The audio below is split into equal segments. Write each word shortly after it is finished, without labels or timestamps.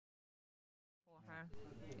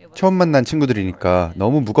처음 만난 친구들이니까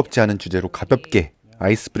너무 무겁지 않은 주제로 가볍게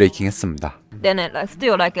아이스 브레이킹 했습니다. Then it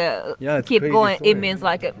still keep going. It means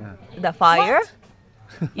the fire.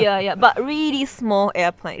 Yeah, but really small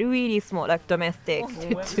airplane, really small, domestic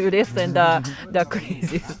to this and the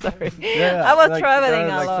crazy story. I was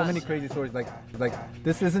traveling a lot. So many crazy stories. Like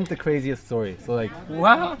this isn't the craziest story. So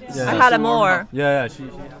wow. Yeah. I had more. Yeah. She.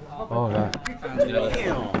 Oh yeah.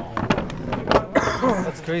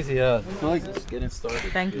 That's crazy. Yeah. So just getting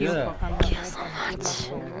started. Thank you. Yeah. Thank you so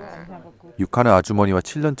much. 육하는 아주머니와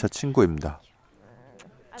 7년차 친구입니다.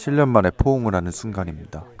 7년 만에 포옹을 하는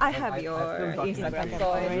순간입니다. I have your Instagram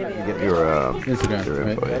story. Get your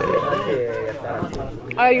Instagram.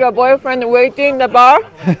 Are your boyfriend waiting in the bar?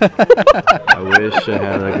 I wish I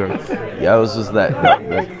had a girl. Yeah, I was just that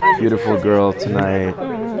beautiful girl tonight.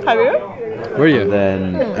 Have you? Were you?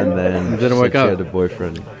 And then didn't work out. She had a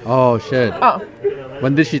boyfriend. Oh shit. Oh.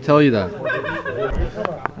 When did she tell you that?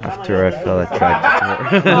 After I felt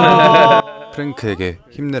attracted to her. 프랭크에게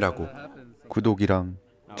힘내라고 구독이랑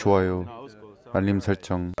좋아요, 알림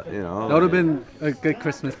설정. You know, that would have been a good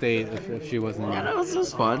Christmas day if she wasn't. Yeah, it was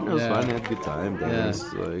just fun. It was fun. I had a good time. Yeah.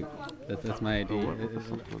 That's my idea. What the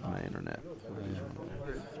fuck with my internet?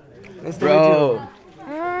 Bro.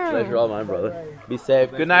 Pleasure all mine, brother. Be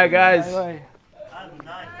safe. Good night, guys.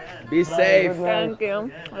 Be safe. Thank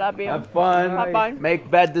you. Love you. Have fun. Bye-bye. Make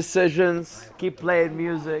bad decisions. Keep playing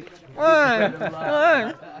music.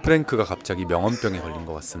 프랭크가 갑자기 명언병에 걸린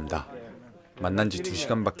것 같습니다. 만난 지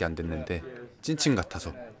 2시간밖에 안 됐는데 찐친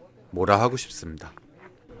같아서 뭐라 하고 싶습니다.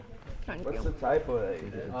 What's the typo that you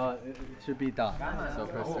did? It should be dot. So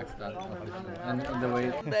for sex dot. And the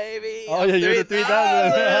way. Baby. Oh yeah, you're the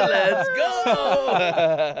 3,000. Let's go.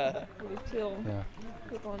 Yeah.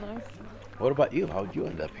 What about you? How'd you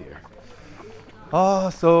end up here?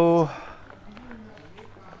 So.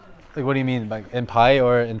 Like, what do you mean? Like in Pai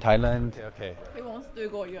or in Thailand? Okay. He wants to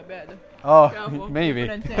go to your bed. Oh, maybe.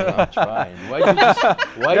 I'm trying. Why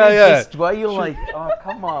you like? Oh,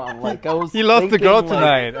 come on! Like I was. He lost the girl like,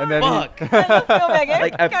 tonight, and then. Fuck.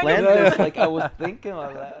 Like I planned this. Like I was thinking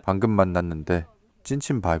of that. 방금 만났는데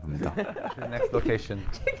찐친 바이브입니다. The next location.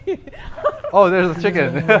 Oh, there's a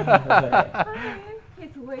chicken.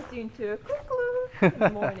 He's waiting to cook in the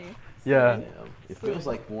morning. Yeah. It feels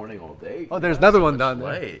like morning all day. Oh, there's another one down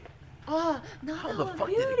there. Wait. Oh, no, How the fuck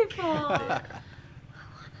beautiful. did it get there?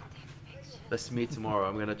 Let's meet tomorrow.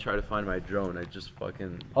 I'm gonna try to find my drone. I just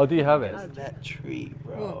fucking. Oh, do you have it? That tree,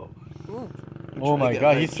 bro. Oh my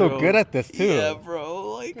god, he's so good at this too. Yeah,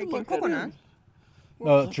 bro. Like, look at him.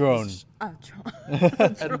 No, drone.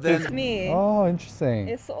 Drone. And then Me. Oh, interesting.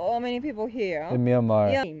 It's so many people here. In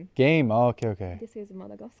Myanmar. Yeah. Game. Oh, okay. This is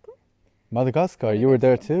Madagascar. Madagascar. You were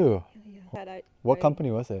there too. Yeah. What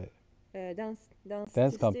company was it? Dance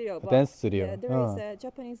studio. Dance studio. Yeah, there is a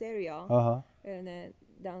Japanese area. And a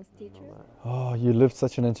dance teacher. Oh, you lived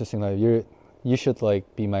such an interesting life. You should like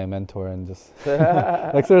be my mentor and just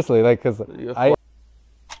like seriously, like because I.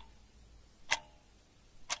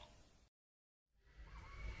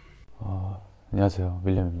 안녕하세요,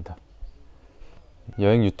 윌리엄입니다.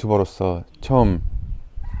 여행 유튜버로서 처음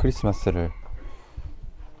크리스마스를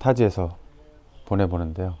타지에서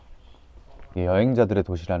보내보는데요. 여행자들의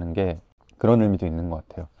도시라는 게 그런 의미도 있는 것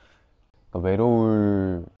같아요. 그러니까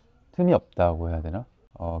외로울 틈이 없다고 해야 되나?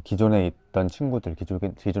 기존에 있던 친구들,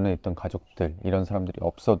 기존에 있던 가족들, 이런 사람들이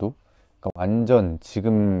없어도 그러니까 완전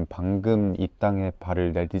지금 방금 이 땅에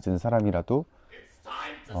발을 내딛은 사람이라도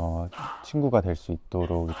친구가 될 수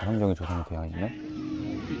있도록 이렇게 환경이 조성이 되어 있는.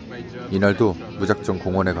 이날도 무작정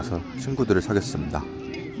공원에 가서 친구들을 사귀었습니다.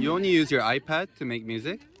 You only use your iPad to make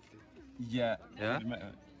music? Yeah. Yeah?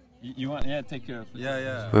 You want? Yeah, take care of it.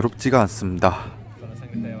 Yeah. 외롭지가 않습니다.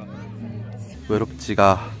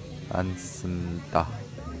 외롭지가 않습니다.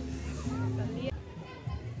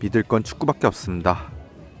 믿을 건 축구밖에 없습니다.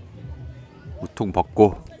 우통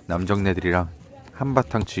벗고 남정네들이랑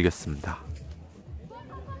한바탕 쥐겠습니다.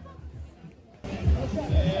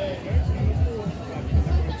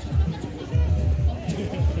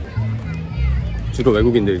 주로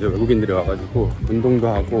외국인들이 와가지고 운동도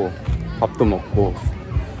하고 밥도 먹고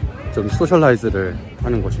좀 소셜라이즈를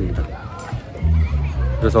하는 곳입니다.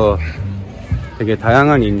 그래서 되게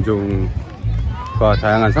다양한 인종과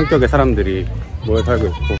다양한 성격의 사람들이 모여 살고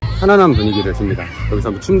있고 편안한 분위기를 줍니다.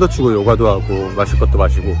 여기서 뭐 춤도 추고 요가도 하고 마실 것도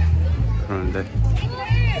마시고 그러는데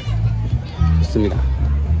좋습니다.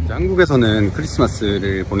 한국에서는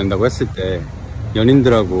크리스마스를 보낸다고 했을 때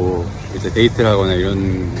연인들하고 이제 데이트를 하거나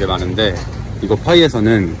이런 게 많은데 이곳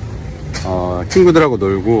파이에서는 친구들하고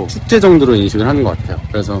놀고 축제 정도로 인식을 하는 것 같아요.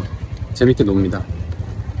 그래서 재밌게 놉니다.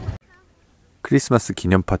 크리스마스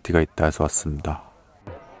기념 파티가 있다 해서 왔습니다.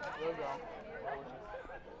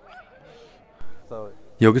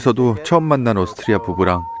 여기서도 처음 만난 오스트리아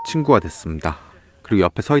부부랑 친구가 됐습니다. 그리고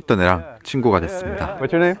옆에 서 있던 애랑 친구가 됐습니다.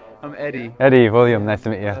 What's your name? I'm Eddie. Eddie, William. Nice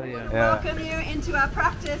to meet you. Welcome you into our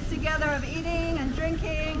practice together of eating and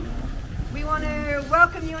drinking. We want to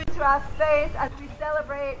welcome you into our space as we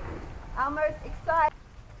celebrate our most exciting.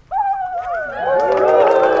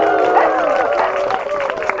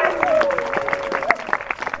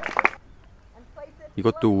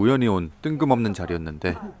 이것도 우연히 온 뜬금없는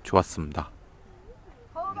자리였는데 좋았습니다.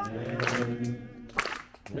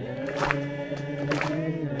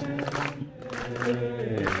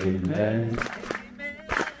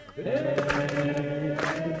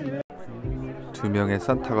 두 명의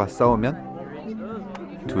산타가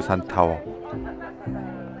싸우면 두 산타워.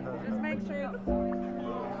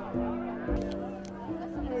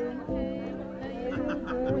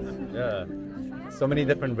 Yeah. So many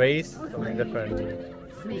different race, so many different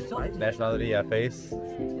nationality, face.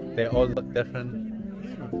 They all look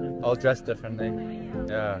different, all dressed differently.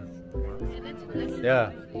 Yeah.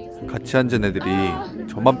 Yeah. 같이 앉은 애들이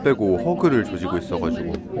저만 빼고 허그를 조지고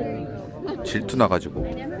있어가지고 질투 나가지고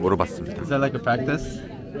물어봤습니다. Is that like a practice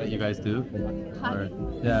that you guys do? Or,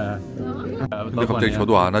 yeah. 근데 갑자기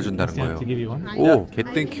저도 안아준다는 거예요. 오,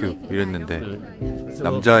 겟땡큐 이랬는데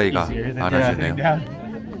남자아이가 안아주네요.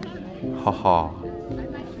 허허,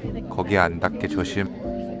 거기에 안 닿게 조심.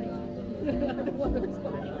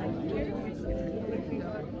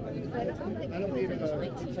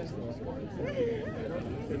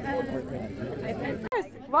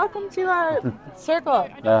 Welcome to our circle.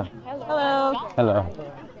 Yeah. Hello. Hello.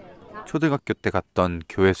 초등학교 때 갔던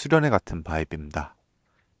교회 수련회 같은 바이브입니다.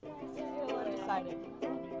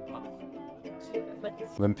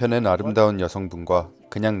 왼편엔 아름다운 여성분과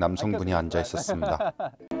그냥 남성분이 앉아 있었습니다.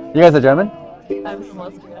 You guys are German? I'm from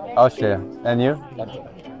Austria. Austria. And you?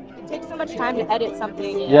 It takes so much time to edit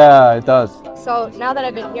something. Yeah, it does. So now that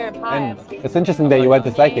I've been here in Pi, And it's interesting that you went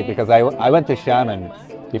to psychic because I went to shaman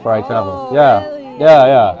before I traveled. Oh, Yeah. really?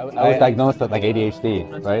 Yeah. I was diagnosed with like ADHD,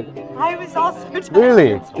 right? I was also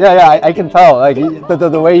Really? Yeah. I can tell like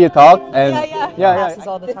the way you talk and yeah. Classes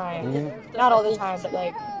all the time. Not all the time, but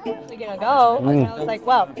like a week ago, and I was like,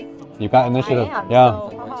 well, you got I initiative. am. Yeah.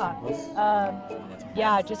 So,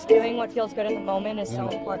 yeah, just doing what feels good in the moment is so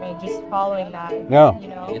important. Just following that. Yeah. You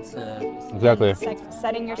know, Exactly. it's like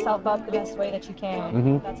setting yourself up the best way that you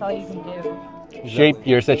can. That's all you can do. Shape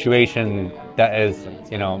your situation that is,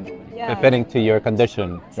 Yeah. fitting to your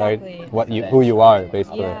condition, Exactly. right? Who you are,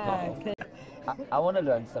 basically. Yeah. I want to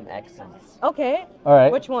learn some accents. Okay. All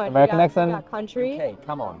right. Which one? American You accent. got country. Okay,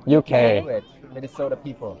 come on. UK. Do it. Minnesota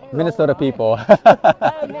people. Minnesota people.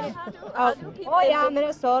 Oh yeah,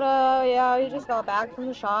 Minnesota. Yeah, you just got back from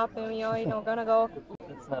the shop and gonna go.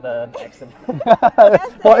 It's not an accent.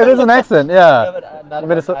 Well, it is an accent, yeah. But not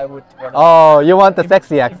Minnesota- I would wanna Oh, you want the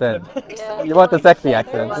sexy accent. You want the sexy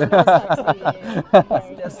accent.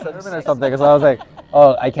 There's some German or something. So I was like,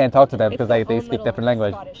 oh, I can't talk to them because they speak different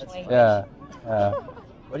language. Yeah.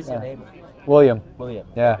 What is your name? William. William.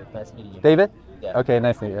 Yeah. Nice meeting you. David? Yeah. Okay,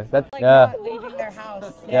 nice to meet you. That's, Like yeah. not leaving their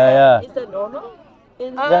house. Yeah. Is that normal?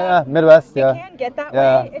 Yeah, Midwest, It yeah. can get that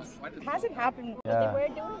Yeah. way. It hasn't happened. Yeah. They were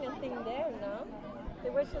doing nothing there, no? They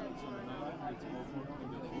were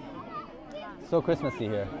So Christmassy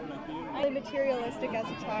here. really materialistic as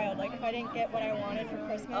a child. Like if I didn't get what I wanted for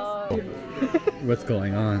Christmas. What's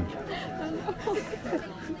going on?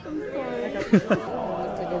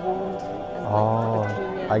 Oh,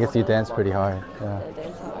 I guess you dance pretty hard. Yeah.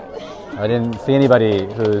 I didn't see anybody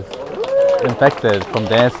who's infected from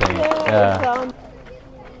dancing. Yeah.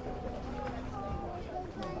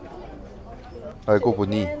 알고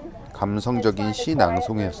보니 감성적인 시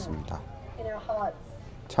낭송회였습니다.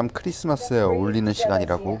 참 크리스마스에 어울리는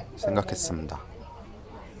시간이라고 생각했습니다.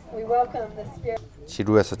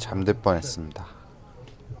 지루해서 잠들 뻔했습니다.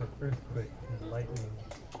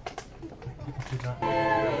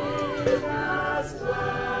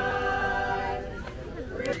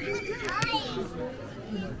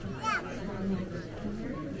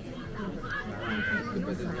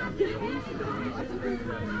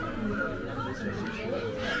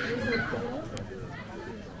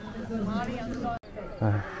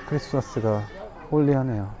 크리스마스가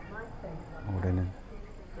홀리하네요. 올해는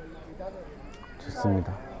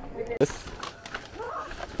좋습니다.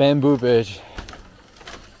 Bamboo bridge.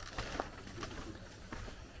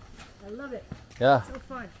 I love it. Yeah, So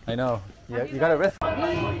fun. I know. You gotta risk.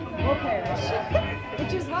 Okay.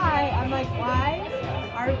 Which is why I'm like, why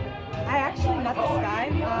are I actually met this guy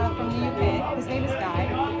from the UK. His name is Guy.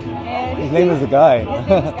 And His name is the guy. His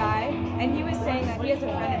name is Guy, and he was saying that he has a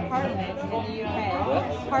friend in Parliament in the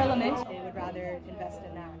UK. Parliament, they would rather rather invest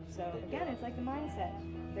in that. So again, it's like the mindset.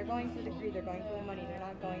 They're going for the greed, they're going for the money, they're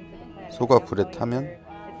not going for the planet. 소가 불에 타면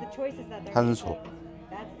It's the choices that they're 탄소.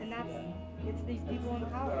 it's these people in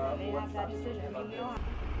power and they have that decision. I mean, we all have.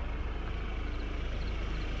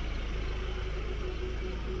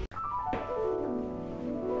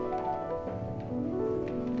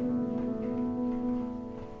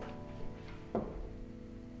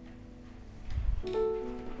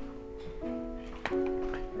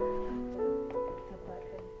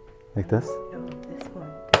 Like this? No, this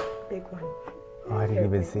one. Big one. Oh, I didn't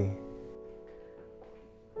even see.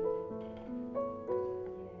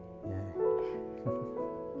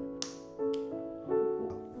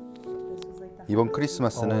 이번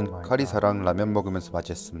크리스마스는 카리사랑 라면 먹으면서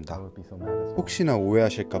맞이했습니다. 혹시나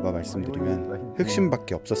오해하실까봐 말씀드리면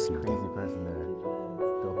흑심밖에 없었습니다.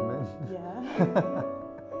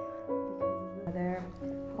 There,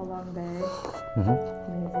 a long day.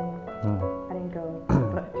 Amazing. I didn't go,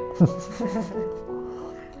 but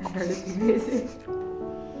I heard it's amazing.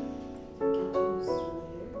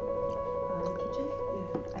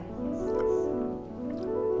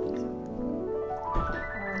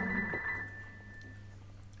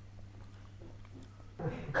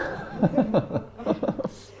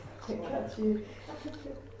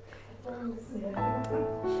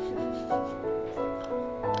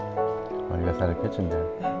 머리가 살을 펴준다.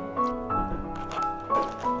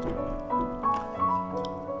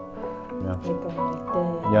 Like going like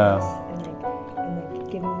this, Yeah. and like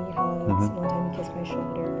giving me hugs. One time he kissed my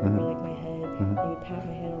shoulder or like my head. He would pat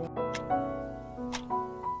my head around.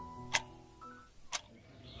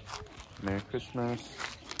 메리 크리스마스.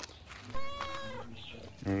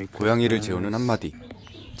 고양이를 재우는 한마디.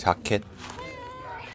 자켓.